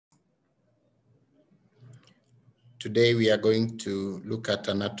Today we are going to look at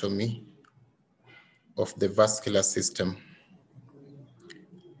anatomy of the vascular system.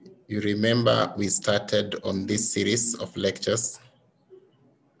 You remember we started on this series of lectures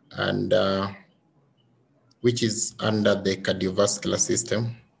and which is under the cardiovascular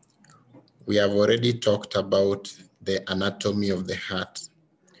system. We have already talked about the anatomy of the heart.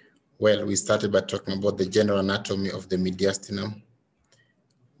 Well, we started by talking about the general anatomy of the mediastinum.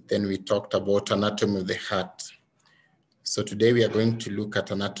 Then we talked about anatomy of the heart. So today we are going to look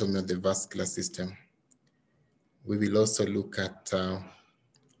at anatomy of the vascular system. We will also look at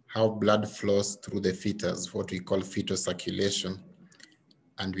how blood flows through the fetus, what we call fetal circulation.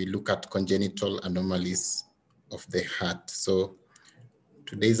 And we look at congenital anomalies of the heart. So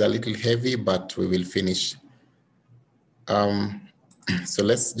today is a little heavy, but we will finish. So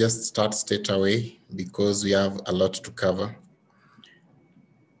let's just start straight away because we have a lot to cover.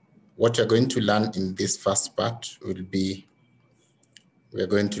 What you're going to learn in this first part will be, we're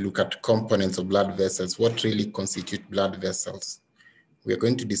going to look at components of blood vessels, what really constitute blood vessels. We're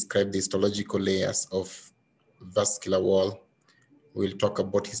going to describe the histological layers of vascular wall. We'll talk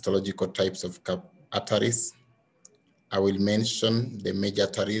about histological types of arteries. I will mention the major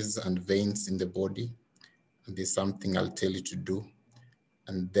arteries and veins in the body. And there's something I'll tell you to do.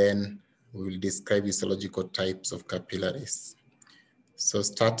 And then we will describe histological types of capillaries. So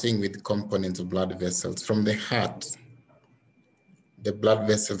starting with components of blood vessels. From the heart, the blood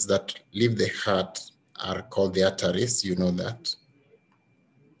vessels that leave the heart are called the arteries, you know that.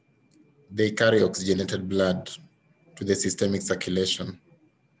 They carry oxygenated blood to the systemic circulation,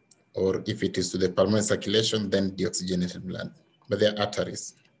 or if it is to the pulmonary circulation, then deoxygenated blood, but they're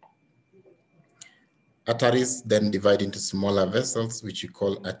arteries. Arteries then divide into smaller vessels, which we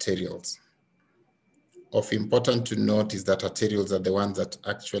call arterioles. Of importance to note is that arterioles are the ones that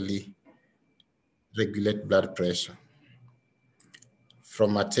actually regulate blood pressure.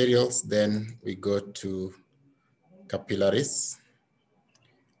 From arterioles, then we go to capillaries.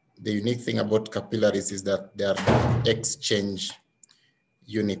 The unique thing about capillaries is that they are exchange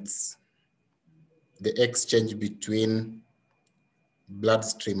units. The exchange between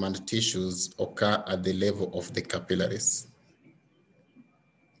bloodstream and tissues occur at the level of the capillaries.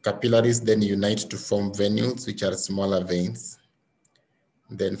 Capillaries then unite to form venules, which are smaller veins.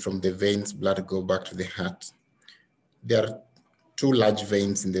 Then from the veins, blood go back to the heart. There are two large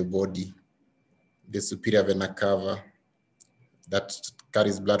veins in the body, the superior vena cava that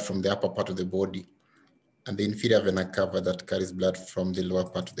carries blood from the upper part of the body, and the inferior vena cava that carries blood from the lower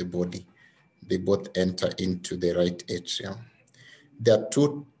part of the body. They both enter into the right atrium. There are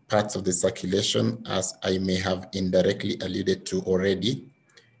two parts of the circulation, as I may have indirectly alluded to already.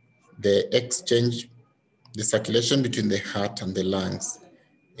 The circulation between the heart and the lungs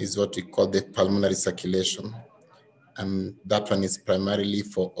is what we call the pulmonary circulation. And that one is primarily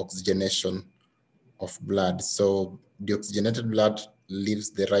for oxygenation of blood. So deoxygenated blood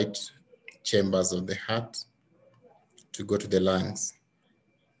leaves the right chambers of the heart to go to the lungs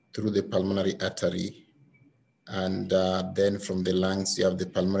through the pulmonary artery. And then from the lungs, you have the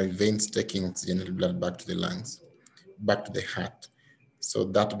pulmonary veins taking oxygenated blood back to the lungs, back to the heart. So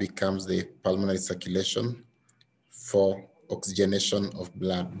that becomes the pulmonary circulation for oxygenation of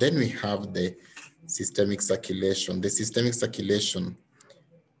blood. Then we have the systemic circulation. The systemic circulation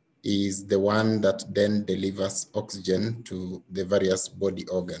is the one that then delivers oxygen to the various body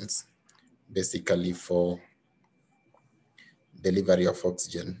organs, basically for delivery of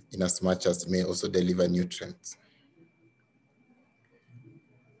oxygen, in as much as may also deliver nutrients.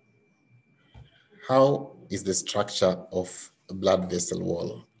 How is the structure of a blood vessel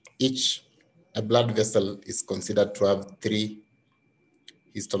wall? A blood vessel is considered to have 3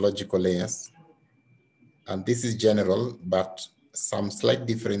 histological layers. And this is general, but some slight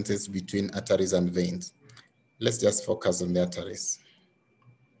differences between arteries and veins. Let's just focus on the arteries.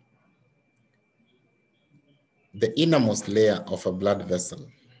 The innermost layer of a blood vessel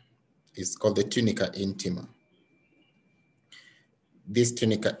is called the tunica intima. This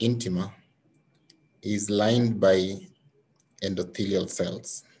tunica intima is lined by endothelial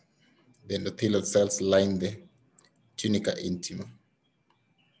cells. The endothelial cells line the tunica intima.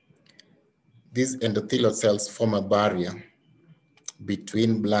 These endothelial cells form a barrier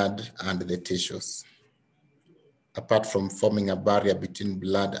between blood and the tissues. Apart from forming a barrier between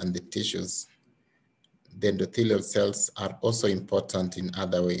blood and the tissues, the endothelial cells are also important in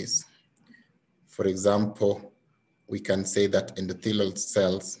other ways. For example, we can say that endothelial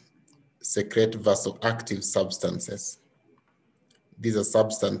cells secrete vasoactive substances. These are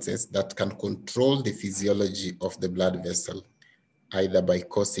substances that can control the physiology of the blood vessel. either by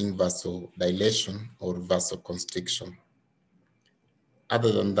causing vasodilation or vasoconstriction.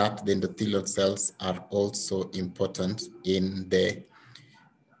 Other than that, the endothelial cells are also important in the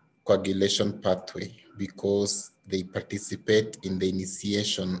coagulation pathway because they participate in the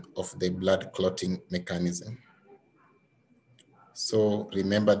initiation of the blood clotting mechanism. So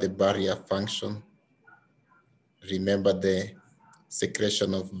remember the barrier function, remember the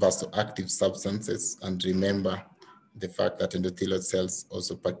secretion of vasoactive substances, and remember the fact that endothelial cells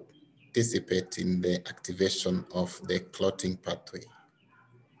also participate in the activation of the clotting pathway.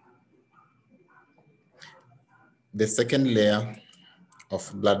 The second layer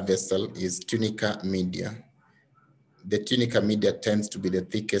of blood vessel is tunica media. The tunica media tends to be the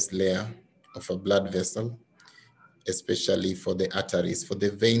thickest layer of a blood vessel, especially for the arteries. For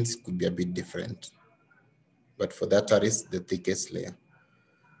the veins, it could be a bit different, but for the arteries, the thickest layer.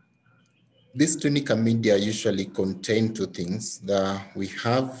 This tunica media usually contain two things. We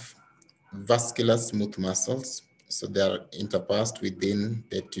have vascular smooth muscles, so they are interpassed within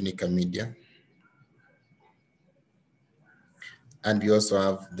the tunica media. And we also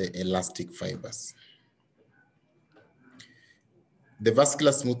have the elastic fibers. The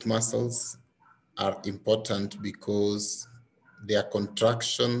vascular smooth muscles are important because their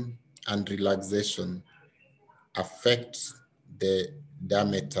contraction and relaxation affect the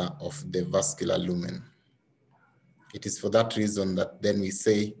diameter of the vascular lumen. It is for that reason that then we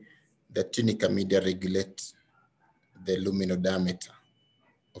say the tunica media regulates the luminal diameter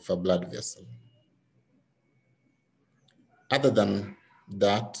of a blood vessel. Other than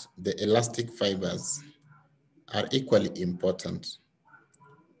that, the elastic fibers are equally important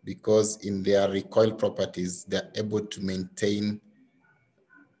because in their recoil properties, they're able to maintain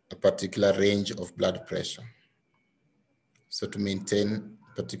a particular range of blood pressure. So to maintain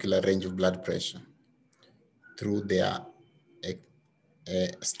a particular range of blood pressure through their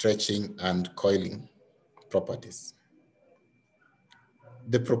stretching and coiling properties.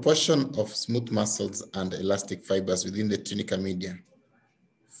 The proportion of smooth muscles and elastic fibers within the tunica media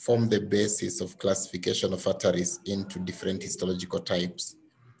form the basis of classification of arteries into different histological types,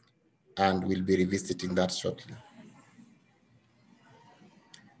 and we'll be revisiting that shortly.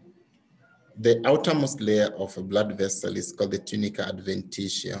 The outermost layer of a blood vessel is called the tunica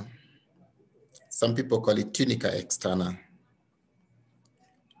adventitia. Some people call it tunica externa.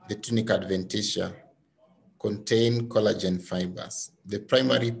 The tunica adventitia contain collagen fibers. The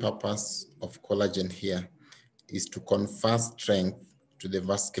primary purpose of collagen here is to confer strength to the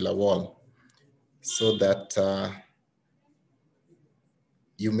vascular wall so that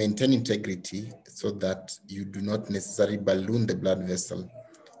you maintain integrity so that you do not necessarily balloon the blood vessel,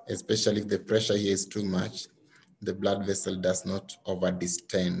 especially if the pressure here is too much, the blood vessel does not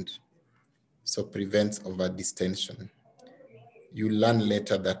over-distend, so prevents over-distension. You learn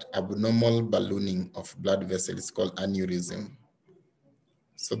later that abnormal ballooning of blood vessel is called aneurysm.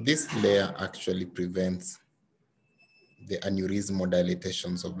 So this layer actually prevents the aneurysmal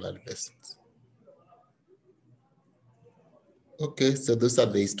dilatations of blood vessels. Okay, so those are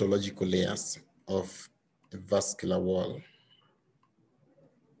the histological layers of the vascular wall.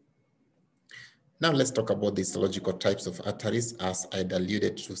 Now let's talk about the histological types of arteries as I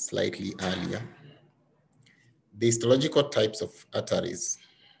alluded to slightly earlier. The histological types of arteries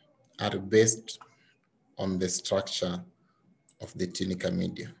are based on the structure of the tunica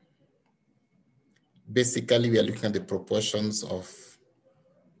media. Basically, we are looking at the proportions of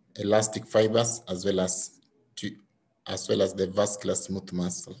elastic fibers as well as the vascular smooth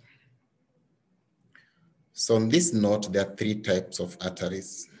muscle. So on this note, there are three types of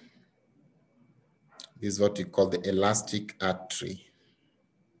arteries. This is what we call the elastic artery.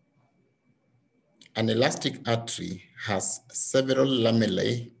 An elastic artery has several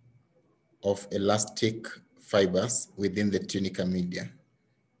lamellae of elastic fibers within the tunica media.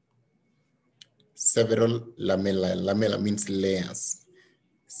 Several lamellae, lamella means layers,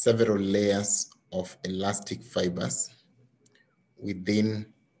 several layers of elastic fibers within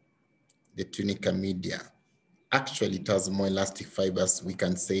the tunica media. Actually, it has more elastic fibers, we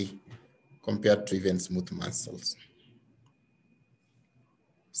can say, compared to even smooth muscles.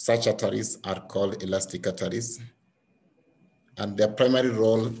 Such arteries are called elastic arteries, and their primary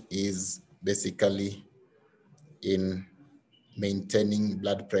role is basically in maintaining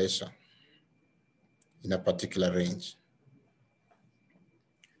blood pressure in a particular range.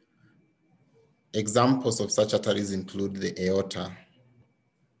 Examples of such arteries include the aorta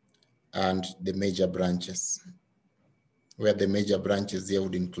and the major branches, where the major branches here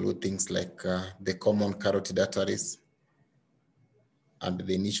would include things like the common carotid arteries and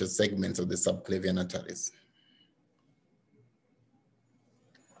the initial segments of the subclavian arteries.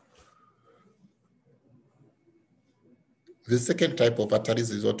 The second type of arteries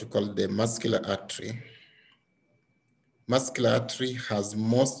is what we call the muscular artery. Muscular artery has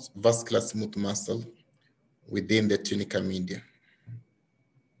most vascular smooth muscle within the tunica media.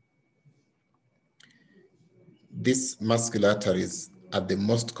 These muscular arteries are the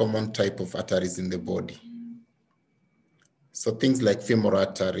most common type of arteries in the body. So things like femoral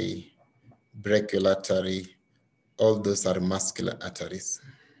artery, brachial artery, all those are muscular arteries.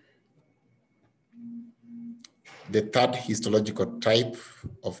 The third histological type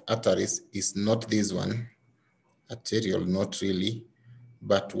of arteries is not this one, arterial, not really,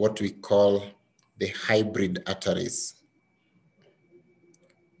 but what we call the hybrid arteries.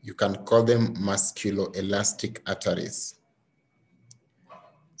 You can call them musculoelastic arteries.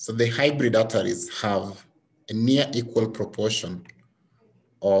 So the hybrid arteries have a near equal proportion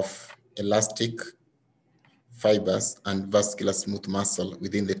of elastic fibers and vascular smooth muscle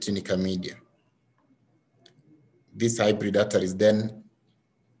within the tunica media. This hybrid arteries then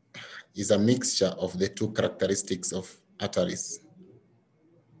is a mixture of the two characteristics of arteries.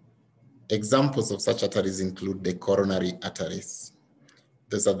 Examples of such arteries include the coronary arteries.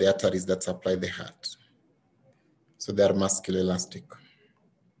 Those are the arteries that supply the heart. So they are musculoelastic.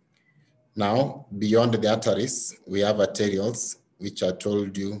 Now, beyond the arteries, we have arterioles, which I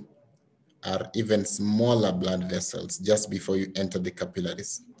told you are even smaller blood vessels just before you enter the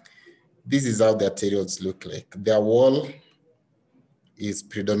capillaries. This is how the arterioles look like. Their wall is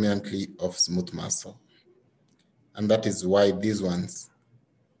predominantly of smooth muscle. And that is why these ones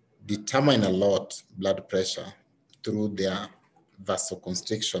determine a lot blood pressure through their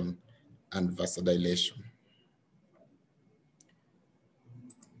vasoconstriction and vasodilation.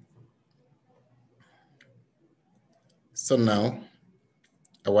 So now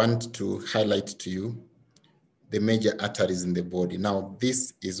I want to highlight to you the major arteries in the body. Now,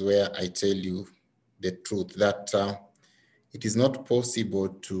 this is where I tell you the truth that it is not possible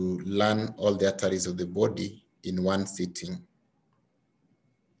to learn all the arteries of the body in one sitting.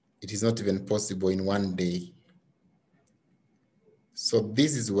 It is not even possible in one day. So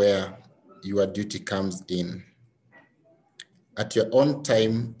this is where your duty comes in. At your own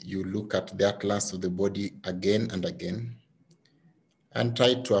time, you look at the atlas of the body again and again and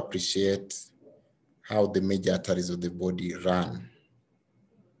try to appreciate how the major arteries of the body run.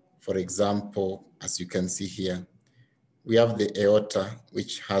 For example, as you can see here, we have the aorta,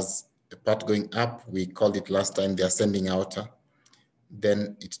 which has a part going up. We called it last time the ascending aorta.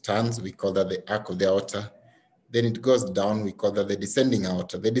 Then it turns, we call that the arc of the aorta. Then it goes down, we call that the descending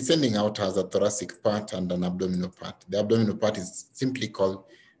aorta. The descending aorta has a thoracic part and an abdominal part. The abdominal part is simply called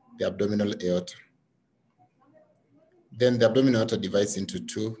the abdominal aorta. Then the abdominal aorta divides into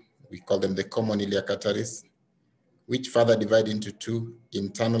two. We call them the common iliac arteries, which further divide into two,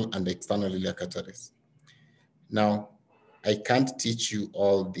 internal and external iliac arteries. Now, I can't teach you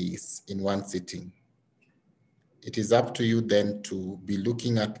all these in one sitting. It is up to you then to be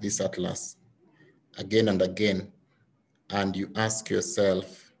looking at this atlas again and again, and you ask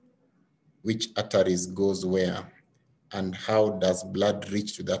yourself which arteries goes where and how does blood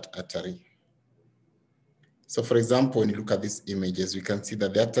reach to that artery. So for example, when you look at these images, you can see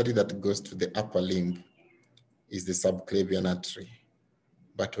that the artery that goes to the upper limb is the subclavian artery.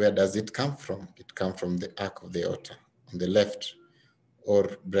 But where does it come from? It comes from the arc of the aorta on the left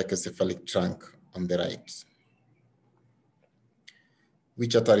or brachiocephalic trunk on the right.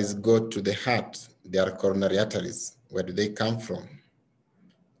 Which arteries go to the heart? They are coronary arteries. Where do they come from?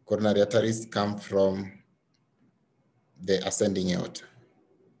 Coronary arteries come from the ascending aorta.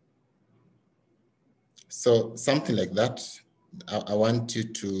 So something like that, I want you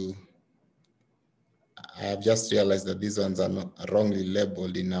to, I have just realized that these ones are not wrongly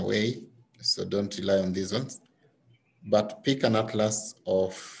labeled in a way, so don't rely on these ones. But pick an atlas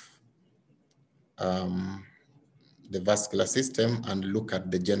of the vascular system and look at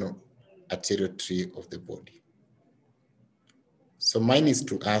the general arterial tree of the body. So mine is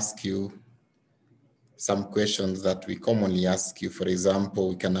to ask you some questions that we commonly ask you. For example,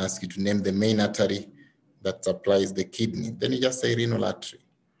 we can ask you to name the main artery that supplies the kidney. Then you just say renal artery,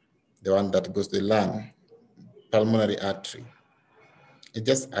 the one that goes to the lung, pulmonary artery. It's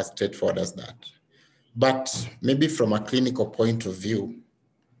just as straightforward as that. But maybe from a clinical point of view,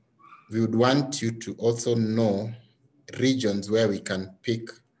 we would want you to also know regions where we can pick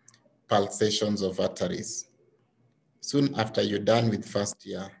pulsations of arteries. Soon after you're done with first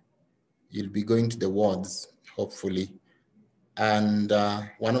year, you'll be going to the wards, hopefully. And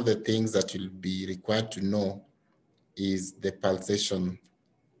one of the things that you'll be required to know is the pulsation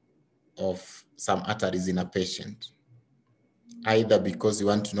of some arteries in a patient. Either because you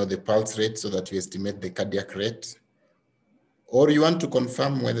want to know the pulse rate so that you estimate the cardiac rate, Or you want to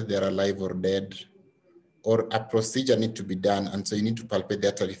confirm whether they're alive or dead, or a procedure need to be done, and so you need to palpate the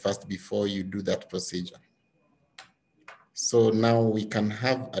artery first before you do that procedure. So now we can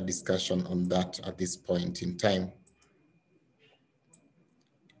have a discussion on that at this point in time.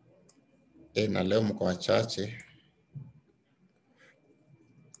 Na leo mko wachache.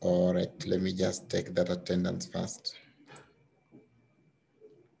 All right, let me just take that attendance first.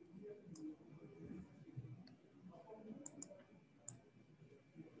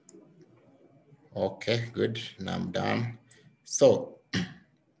 Okay, good. Now I'm done. So,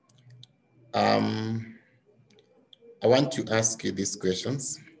 I want to ask you these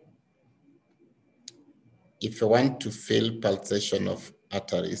questions. If I want to feel pulsation of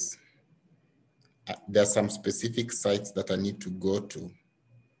arteries, there are some specific sites that I need to go to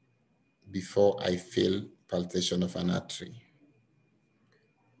before I feel pulsation of an artery.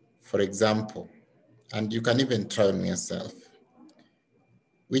 For example, and you can even try on yourself,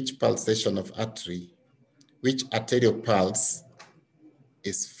 which pulsation of artery, which arterial pulse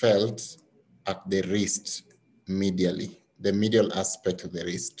is felt at the wrist medially, the medial aspect of the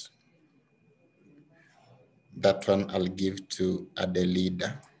wrist. That one I'll give to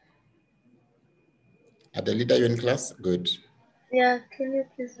Adelida. Adelida, you in class? Good. Yeah, can you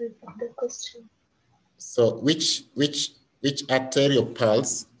please repeat the question? So which arterial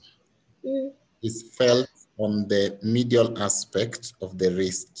pulse is felt on the medial aspect of the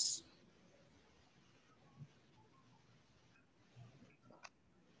wrist?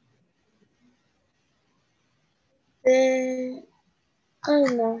 The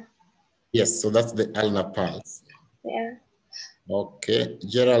ulnar. Yes, so that's the ulnar pulse. Yeah. Okay,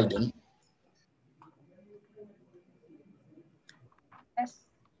 Geraldine. Yes.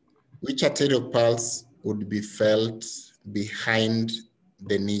 Which arterial pulse would be felt behind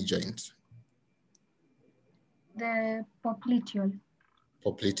the knee joint? The popliteal.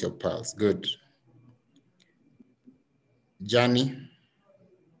 Popliteal pulse, good. Johnny?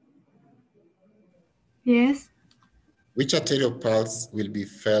 Yes. Which arterial pulse will be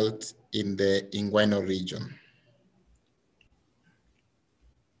felt in the inguinal region?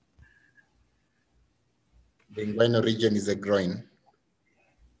 The inguinal region is a groin.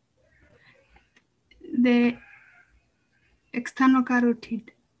 The external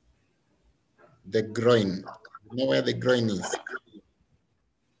carotid. The groin. You know where the groin is?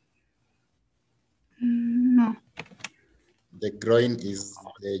 No. The groin is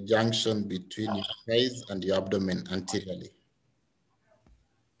the junction between your thighs and your abdomen anteriorly.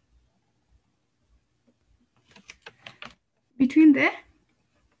 Between the?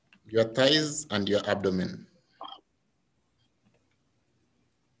 Your thighs and your abdomen.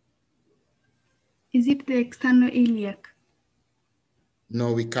 Is it the external iliac?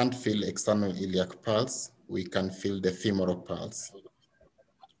 No, we can't feel external iliac pulse. We can feel the femoral pulse.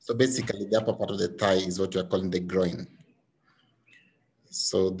 So basically, the upper part of the thigh is what we're calling the groin.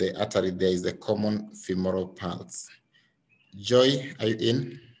 So the artery there is the common femoral pulse. Joy, are you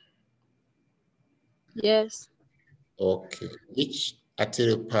in? Yes. Okay. Which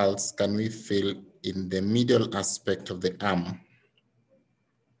arterial pulse can we feel in the medial aspect of the arm?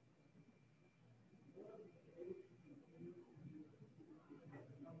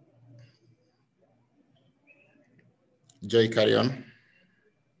 Joy, carry on.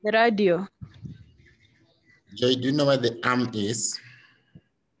 The radio. Joy, do you know where the arm is?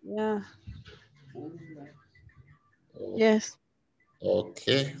 Yeah. Oh, Yes.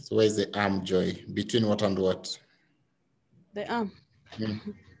 okay. So where's the arm, Joy? Between what and what? The arm. Hmm.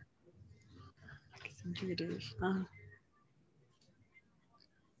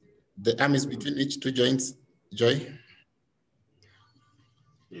 The arm is between which two joints, Joy?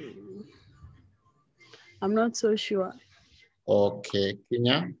 I'm not so sure. Okay,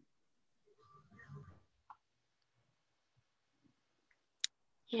 Kenya?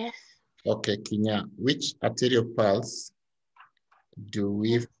 Yes. Okay, Kenya, which arterial pulse do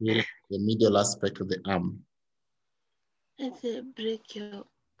we feel the medial aspect of the arm? It's a brachial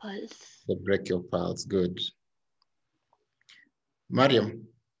pulse. The brachial pulse, good. Mariam,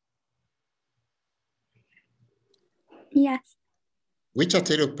 Yes. which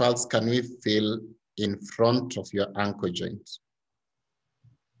arterial pulse can we feel in front of your ankle joint?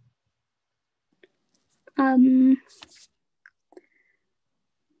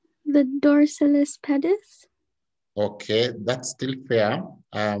 The dorsalis pedis. Okay, that's still fair.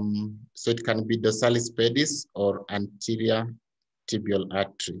 So it can be dorsalis pedis or anterior tibial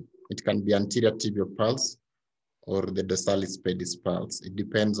artery. It can be anterior tibial pulse or the dorsalis pedis pulse. It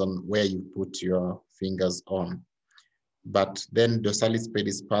depends on where you put your fingers on. But then dorsalis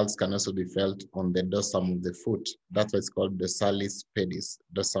pedis pulse can also be felt on the dorsum of the foot. That's why it's called dorsalis pedis,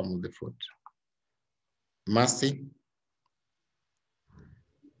 dorsum of the foot. Mercy?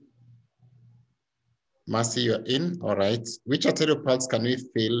 Mercy, you're in? All right. Which arterial pulse can we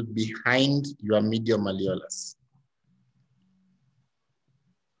feel behind your medial malleolus?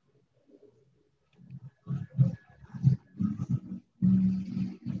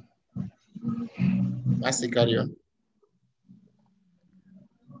 Mercy, carry on.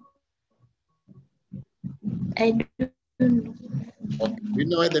 I don't know. Okay. We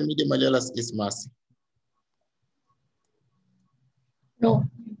know where the medial malleolus is, Mercy. No.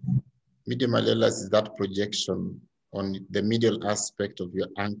 Medial malleolus is that projection on the medial aspect of your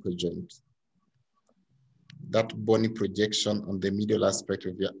ankle joint. That bony projection on the medial aspect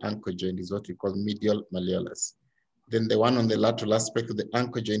of your ankle joint is what we call medial malleolus. Then the one on the lateral aspect of the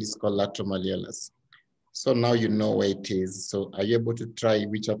ankle joint is called lateral malleolus. So now you know where it is. So are you able to try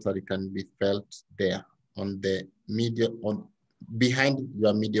which artery can be felt there on the medial, on behind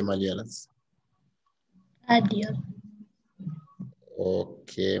your medial malleolus? Radial.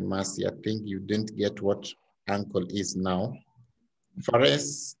 Okay, Mercy, I think you didn't get what ankle is now.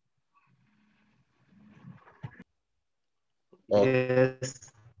 Fares? Okay.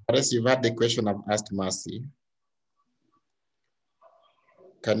 Yes. Fares, you've had the question I've asked Mercy.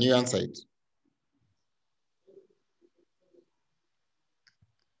 Can you answer it?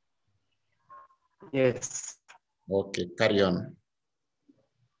 Yes. Okay, carry on.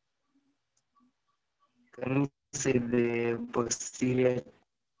 Can you say the posterior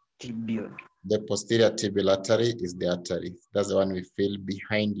tibial? The posterior tibial artery is the artery. That's the one we feel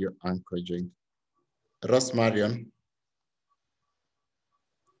behind your ankle joint. Rosmarion,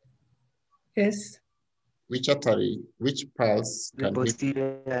 Yes. which artery, which pulse The can we...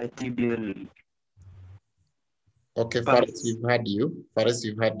 posterior tibial. Okay, pulse. Fares, we've had you. Fares,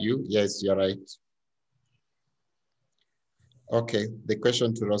 we've had you. Yes, you're right. Okay, the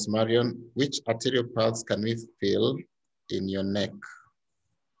question to Rosmarion, which arterial pulse can we feel in your neck?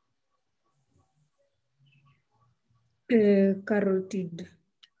 Carotid.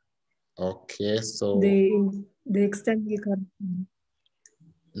 Okay, so The external carotid.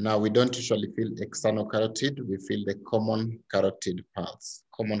 now we don't usually feel external carotid, we feel the common carotid pulse,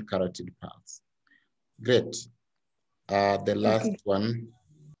 common carotid pulse. Great. The last one,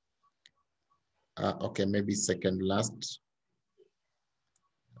 okay, maybe second last.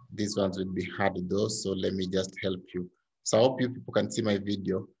 These ones will be hard though, so let me just help you. So I hope you people can see my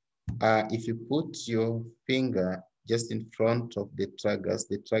video. If you put your finger just in front of the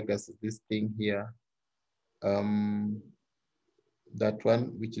tragus is this thing here. That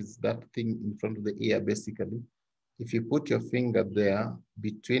one, which is that thing in front of the ear, basically. If you put your finger there,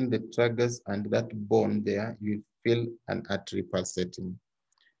 between the tragus and that bone there, you feel an artery pulsating.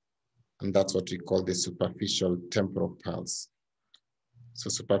 And that's what we call the superficial temporal pulse. So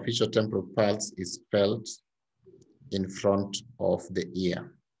superficial temporal pulse is felt in front of the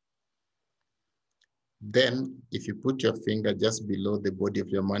ear. Then, if you put your finger just below the body of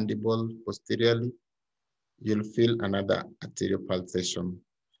your mandible posteriorly, you'll feel another arterial pulsation.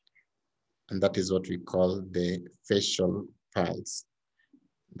 And that is what we call the facial pulse.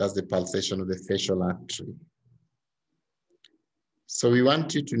 That's the pulsation of the facial artery. So we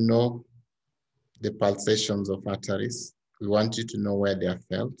want you to know the pulsations of arteries. We want you to know where they are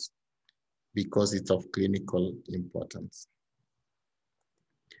felt because it's of clinical importance.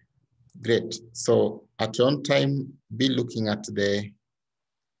 Great. So at your own time, be looking at the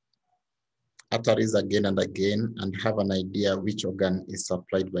arteries again and again and have an idea which organ is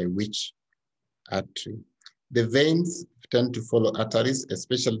supplied by which artery. The veins tend to follow arteries,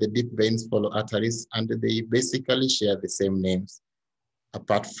 especially the deep veins follow arteries, and they basically share the same names,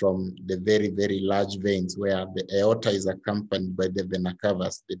 apart from the very, very large veins where the aorta is accompanied by the vena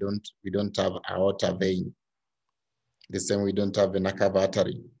cavas. We don't have aorta vein. The same, we don't have vena cava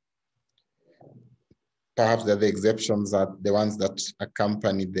artery. Perhaps the exceptions are the ones that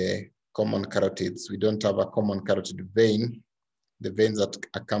accompany the common carotids. We don't have a common carotid vein. The veins that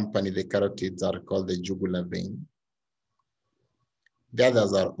accompany the carotids are called the jugular vein. The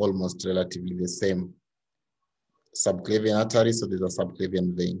others are almost relatively the same. Subclavian artery, so there's a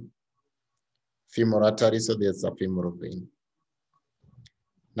subclavian vein. Femoral artery, so there's a femoral vein.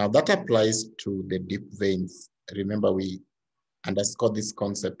 Now that applies to the deep veins. Remember, we underscored this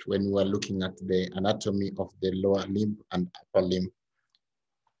concept when we were looking at the anatomy of the lower limb and upper limb.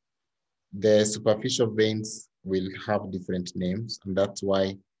 The superficial veins will have different names, and that's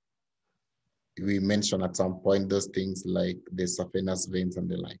why we mentioned at some point those things like the saphenous veins and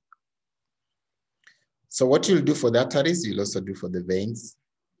the like. So what you'll do for the arteries, you'll also do for the veins.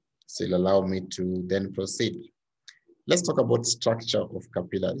 So it'll allow me to then proceed. Let's talk about structure of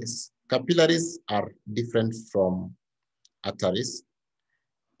capillaries. Capillaries are different from arteries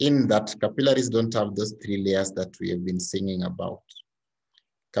in that capillaries don't have those three layers that we have been singing about.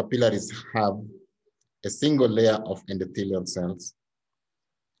 Capillaries have a single layer of endothelial cells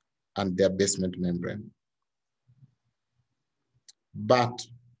and their basement membrane. But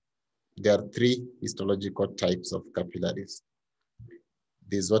there are three histological types of capillaries.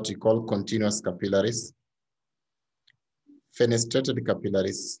 There's what we call continuous capillaries, fenestrated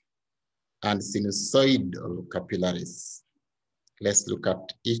capillaries, and sinusoidal capillaries. Let's look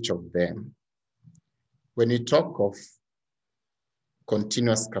at each of them. When we talk of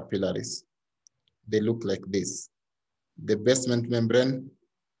continuous capillaries, they look like this. The basement membrane,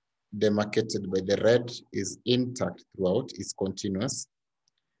 demarcated by the red, is intact throughout, is continuous.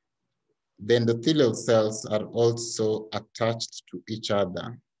 The endothelial cells are also attached to each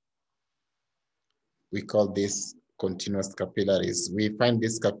other. We call this continuous capillaries. We find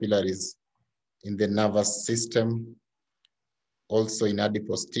these capillaries in the nervous system, also in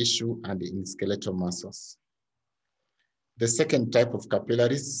adipose tissue and in skeletal muscles. The second type of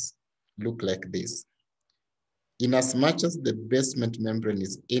capillaries look like this. In as much as the basement membrane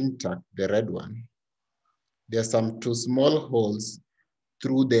is intact, the red one, there are some two small holes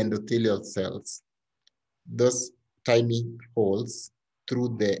through the endothelial cells. Those tiny holes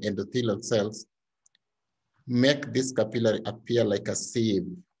through the endothelial cells make this capillary appear like a sieve.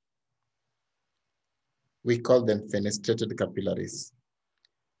 We call them fenestrated capillaries.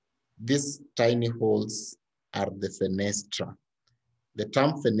 These tiny holes are the fenestra. The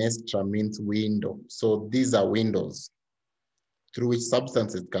term fenestra means window. So these are windows through which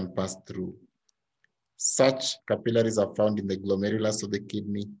substances can pass through. Such capillaries are found in the glomerulus of the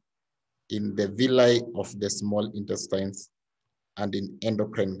kidney, in the villi of the small intestines, and in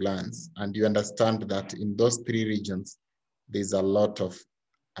endocrine glands. And you understand that in those three regions, there's a lot of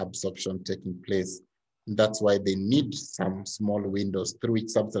absorption taking place. That's why they need some small windows through which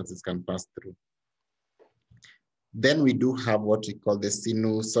substances can pass through. Then we do have what we call the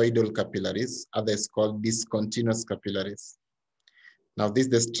sinusoidal capillaries, others called discontinuous capillaries. Now this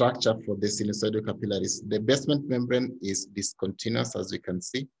is the structure for the sinusoidal capillaries. The basement membrane is discontinuous, as we can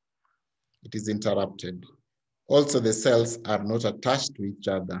see. It is interrupted. Also, the cells are not attached to each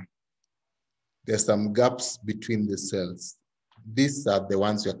other. There's some gaps between the cells. These are the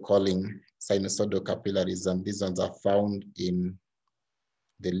ones we're calling sinusoidal capillaries, and these ones are found in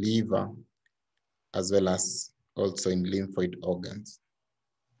the liver, as well as also in lymphoid organs.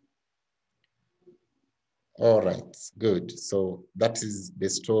 All right, good. So that is the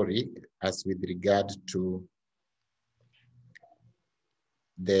story as with regard to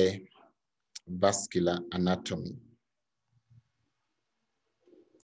the vascular anatomy.